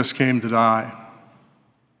Jesus came to die.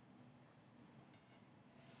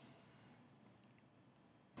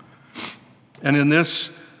 And in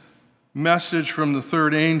this message from the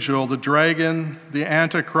third angel, the dragon, the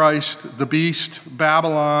Antichrist, the beast,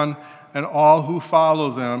 Babylon, and all who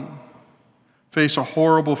follow them face a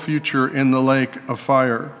horrible future in the lake of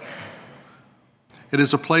fire. It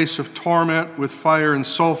is a place of torment with fire and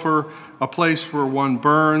sulfur, a place where one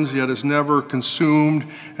burns yet is never consumed,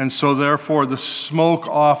 and so therefore the smoke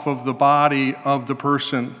off of the body of the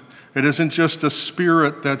person. It isn't just a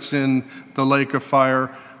spirit that's in the lake of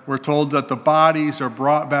fire. We're told that the bodies are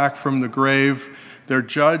brought back from the grave. They're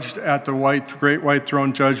judged at the great white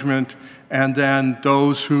throne judgment, and then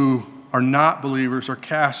those who are not believers are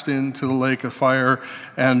cast into the lake of fire.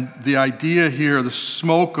 And the idea here, the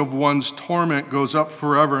smoke of one's torment goes up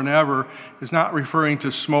forever and ever, is not referring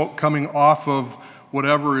to smoke coming off of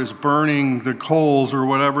whatever is burning the coals or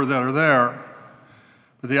whatever that are there.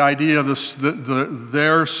 But the idea of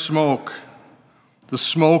their smoke, the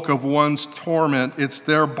smoke of one's torment, it's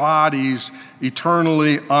their bodies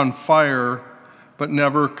eternally on fire, but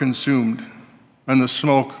never consumed, and the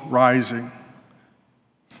smoke rising.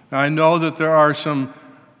 Now, I know that there are some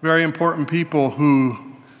very important people who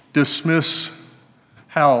dismiss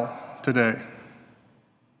hell today.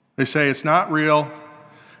 They say it's not real,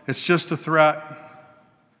 it's just a threat,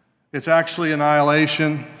 it's actually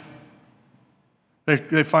annihilation.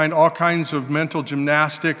 They find all kinds of mental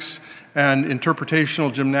gymnastics and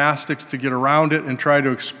interpretational gymnastics to get around it and try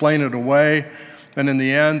to explain it away. And in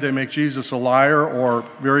the end, they make Jesus a liar or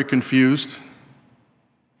very confused.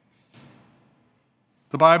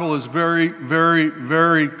 The Bible is very, very,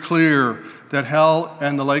 very clear that hell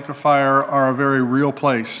and the lake of fire are a very real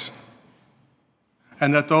place,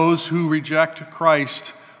 and that those who reject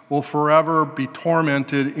Christ will forever be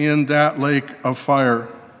tormented in that lake of fire.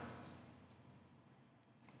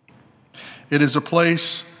 It is a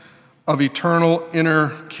place of eternal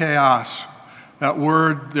inner chaos. That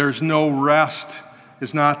word, there's no rest,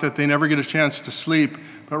 is not that they never get a chance to sleep,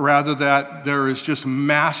 but rather that there is just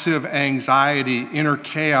massive anxiety, inner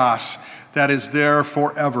chaos that is there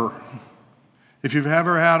forever. If you've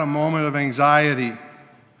ever had a moment of anxiety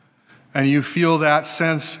and you feel that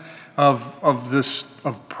sense of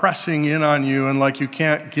pressing in on you and like you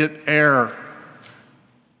can't get air,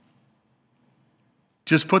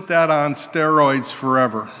 just put that on steroids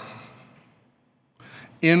forever.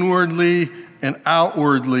 Inwardly and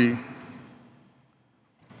outwardly,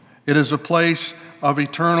 it is a place of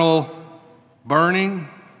eternal burning.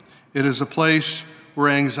 It is a place where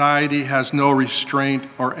anxiety has no restraint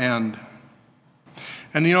or end.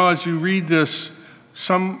 And as you read this,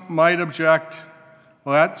 some might object,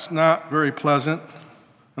 well, that's not very pleasant.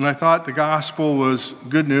 And I thought the gospel was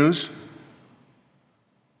good news.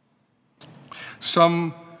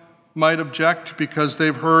 Some might object because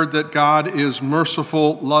they've heard that God is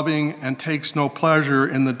merciful, loving, and takes no pleasure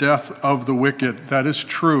in the death of the wicked. That is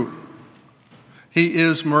true. He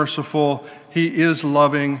is merciful, he is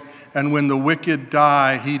loving, and when the wicked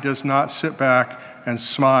die, he does not sit back and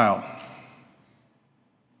smile.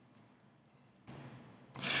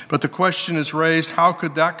 But the question is raised, how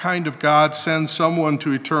could that kind of God send someone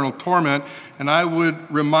to eternal torment? And I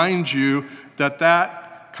would remind you that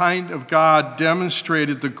that kind of God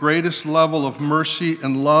demonstrated the greatest level of mercy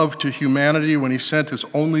and love to humanity when he sent his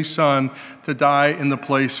only Son to die in the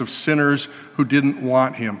place of sinners who didn't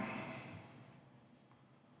want him.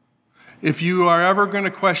 If you are ever going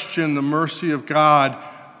to question the mercy of God,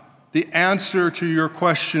 the answer to your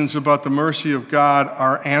questions about the mercy of God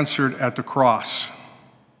are answered at the cross.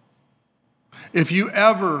 If you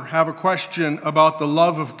ever have a question about the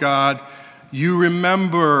love of God, you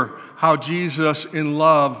remember how Jesus in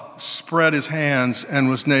love spread his hands and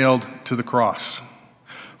was nailed to the cross.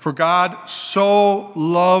 For God so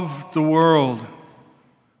loved the world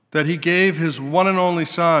that he gave his one and only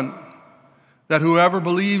Son, that whoever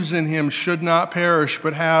believes in him should not perish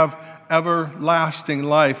but have everlasting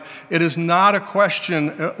life. It is not a question,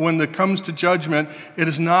 when it comes to judgment, it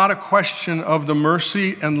is not a question of the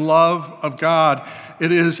mercy and love of God.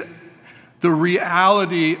 It is the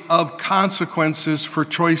reality of consequences for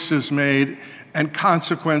choices made and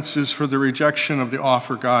consequences for the rejection of the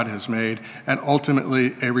offer God has made, and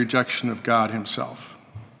ultimately a rejection of God himself.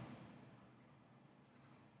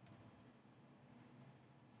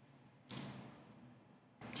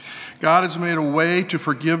 God has made a way to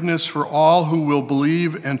forgiveness for all who will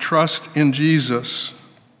believe and trust in Jesus.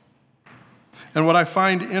 And what I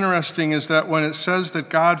find interesting is that when it says that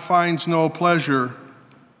God finds no pleasure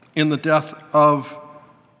in the death of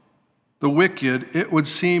the wicked, it would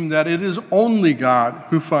seem that it is only God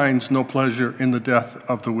who finds no pleasure in the death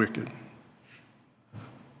of the wicked.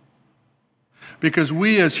 Because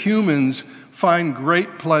we as humans find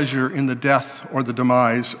great pleasure in the death or the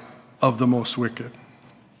demise of the most wicked.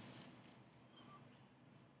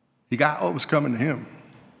 He got what was coming to him.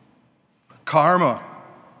 Karma.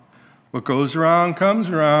 What goes around comes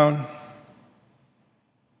around.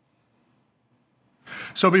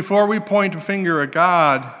 So before we point a finger at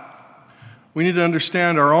God, we need to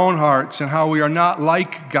understand our own hearts and how we are not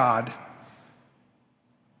like God,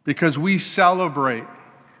 because we celebrate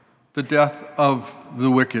the death of the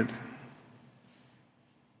wicked.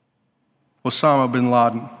 Osama bin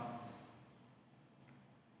Laden,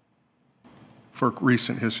 for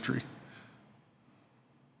recent history.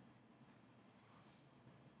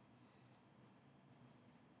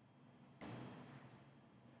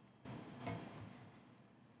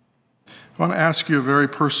 I want to ask you a very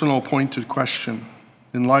personal, pointed question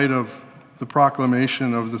in light of the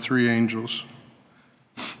proclamation of the three angels.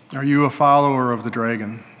 Are you a follower of the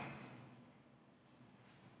dragon?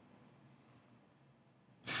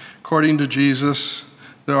 According to Jesus,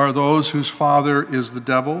 there are those whose father is the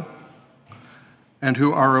devil and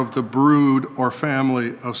who are of the brood or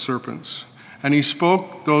family of serpents. And he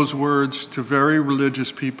spoke those words to very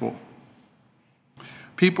religious people.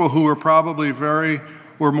 People who were probably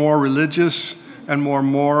were more religious and more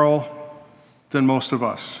moral than most of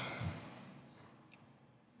us.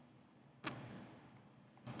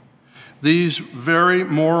 These very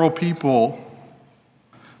moral people,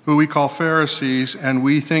 who we call Pharisees, and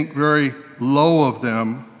we think very low of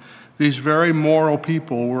them, these very moral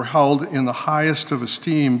people were held in the highest of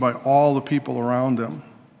esteem by all the people around them.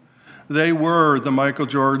 They were the Michael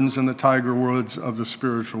Jordans and the Tiger Woods of the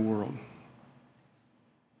spiritual world.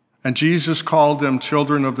 And Jesus called them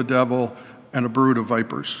children of the devil and a brood of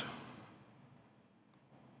vipers.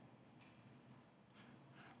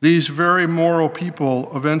 These very moral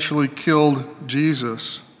people eventually killed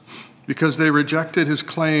Jesus because they rejected his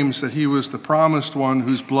claims that he was the promised one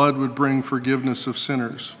whose blood would bring forgiveness of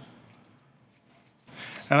sinners.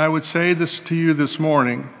 And I would say this to you this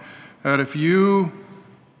morning, that if you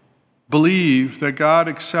believe that God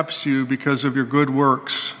accepts you because of your good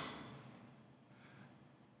works,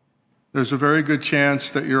 there's a very good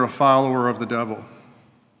chance that you're a follower of the devil.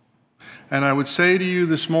 And I would say to you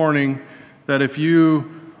this morning that if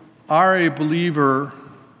you are a believer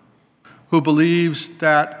who believes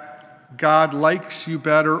that God likes you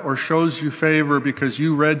better or shows you favor because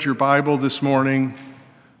you read your Bible this morning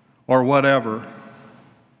or whatever,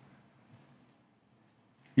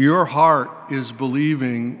 your heart is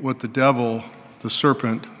believing what the devil, the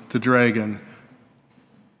serpent, the dragon,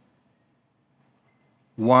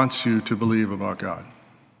 wants you to believe about God.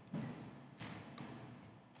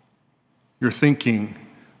 You're thinking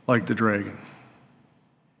like the dragon.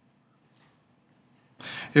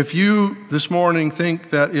 If you this morning think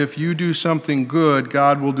that if you do something good,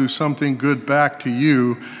 God will do something good back to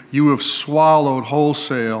you, you have swallowed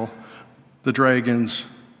wholesale the dragon's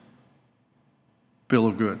bill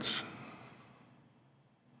of goods.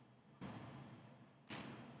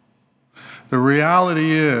 The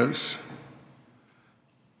reality is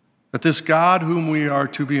that this God whom we are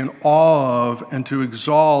to be in awe of and to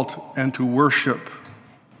exalt and to worship,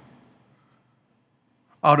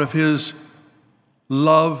 out of his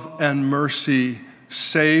love and mercy,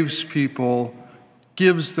 saves people,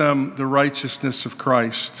 gives them the righteousness of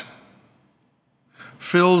Christ,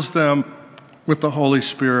 fills them with the Holy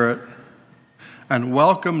Spirit, and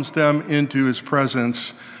welcomes them into his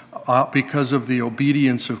presence because of the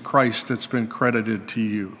obedience of Christ that's been credited to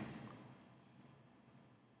you.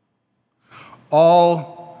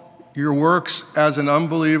 All your works as an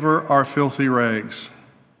unbeliever are filthy rags,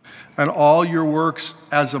 and all your works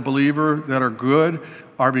as a believer that are good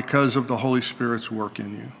are because of the Holy Spirit's work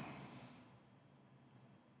in you.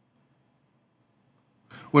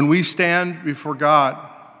 When we stand before God,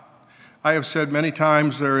 I have said many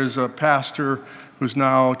times, there is a pastor who's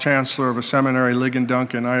now chancellor of a seminary, Ligon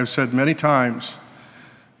Duncan. I have said many times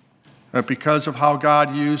that because of how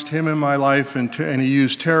God used him in my life and he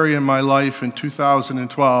used Terry in my life in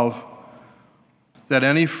 2012, that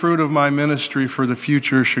any fruit of my ministry for the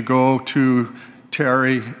future should go to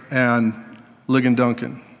Terry and Ligon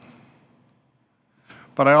Duncan.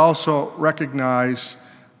 But I also recognize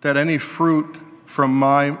that any fruit from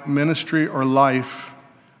my ministry or life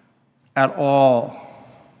at all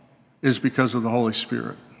is because of the Holy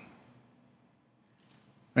Spirit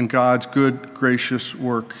and God's good, gracious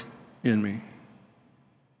work in me,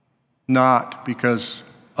 not because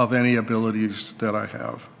of any abilities that I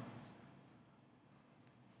have.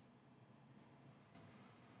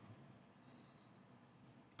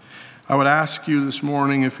 I would ask you this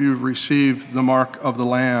morning if you've received the mark of the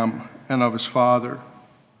Lamb and of his Father.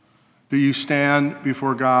 Do you stand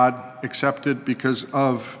before God accepted because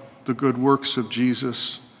of the good works of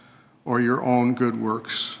Jesus or your own good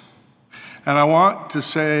works? And I want to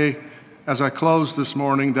say, as I close this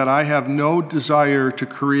morning, that I have no desire to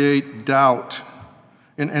create doubt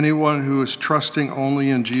in anyone who is trusting only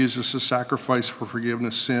in Jesus' sacrifice for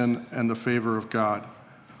forgiveness, sin, and the favor of God.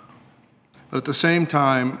 But at the same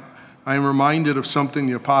time, I am reminded of something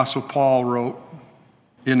the Apostle Paul wrote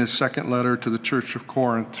in his second letter to the church of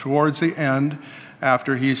Corinth. Towards the end,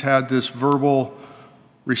 after he's had this verbal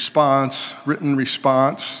response, written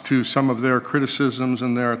response to some of their criticisms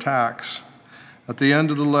and their attacks, at the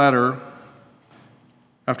end of the letter,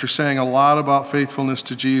 after saying a lot about faithfulness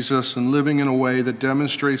to Jesus and living in a way that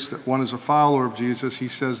demonstrates that one is a follower of Jesus, he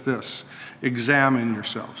says this: examine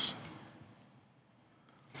yourselves.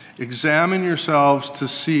 Examine yourselves to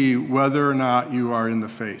see whether or not you are in the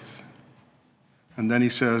faith. And then he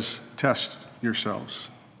says, test yourselves.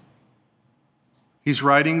 He's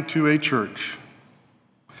writing to a church.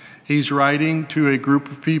 He's writing to a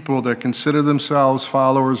group of people that consider themselves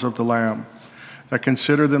followers of the Lamb, that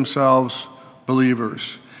consider themselves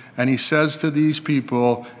believers. And he says to these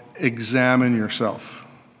people, examine yourself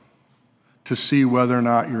to see whether or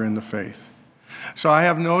not you're in the faith. So I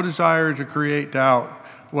have no desire to create doubt.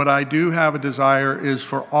 What I do have a desire is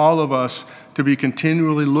for all of us to be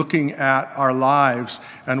continually looking at our lives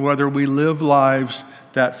and whether we live lives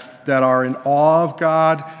that are in awe of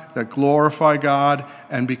God, that glorify God,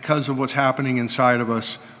 and because of what's happening inside of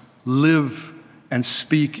us, live and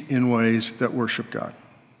speak in ways that worship God.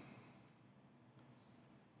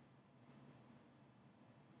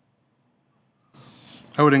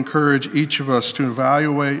 I would encourage each of us to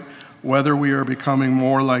evaluate whether we are becoming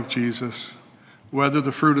more like Jesus, whether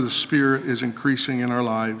the fruit of the Spirit is increasing in our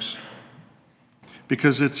lives,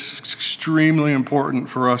 because it's extremely important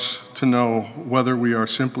for us to know whether we are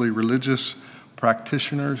simply religious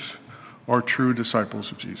practitioners or true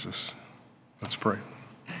disciples of Jesus. Let's pray.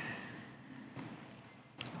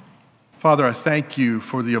 Father, I thank you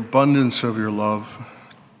for the abundance of your love.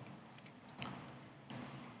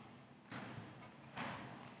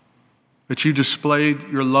 That you displayed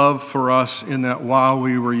your love for us in that while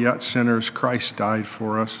we were yet sinners, Christ died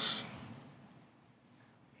for us.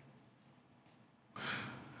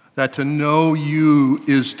 That to know you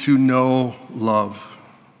is to know love.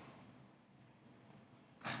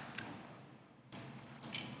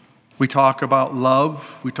 We talk about love,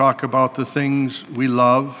 we talk about the things we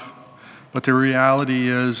love, but the reality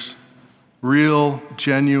is real,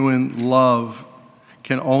 genuine love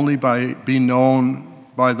can only be known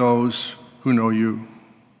by those who know you.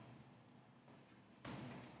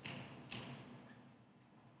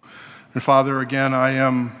 And Father, again, I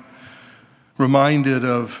am reminded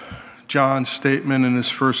of John's statement in his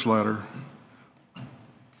first letter.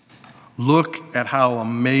 Look at how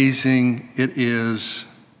amazing it is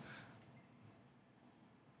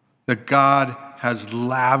that God has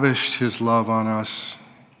lavished his love on us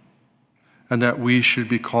and that we should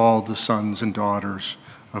be called the sons and daughters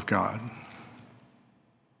of God.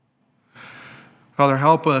 Father,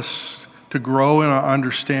 help us to grow in our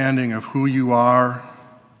understanding of who you are,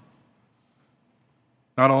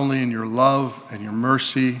 not only in your love and your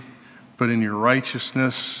mercy, but in your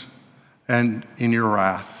righteousness and in your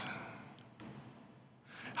wrath.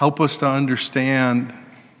 Help us to understand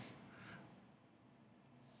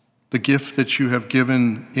the gift that you have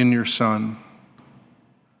given in your Son,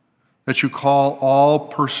 that you call all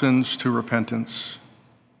persons to repentance,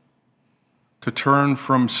 to turn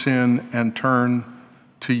from sin and turn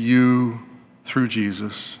to you through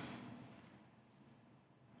Jesus.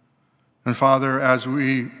 And Father, as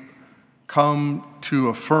we come to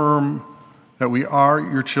affirm that we are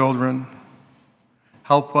your children,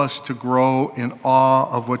 help us to grow in awe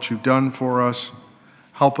of what you've done for us.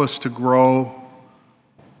 Help us to grow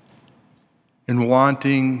in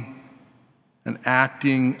wanting and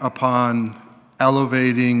acting upon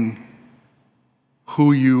elevating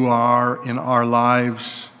who you are in our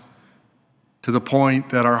lives to the point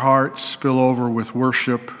that our hearts spill over with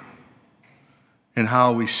worship in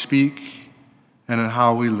how we speak and in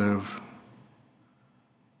how we live.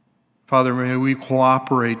 Father, may we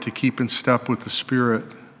cooperate to keep in step with the Spirit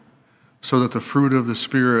so that the fruit of the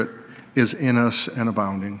Spirit is in us and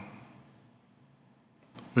abounding.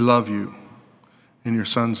 We love you. In your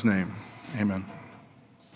Son's name, amen.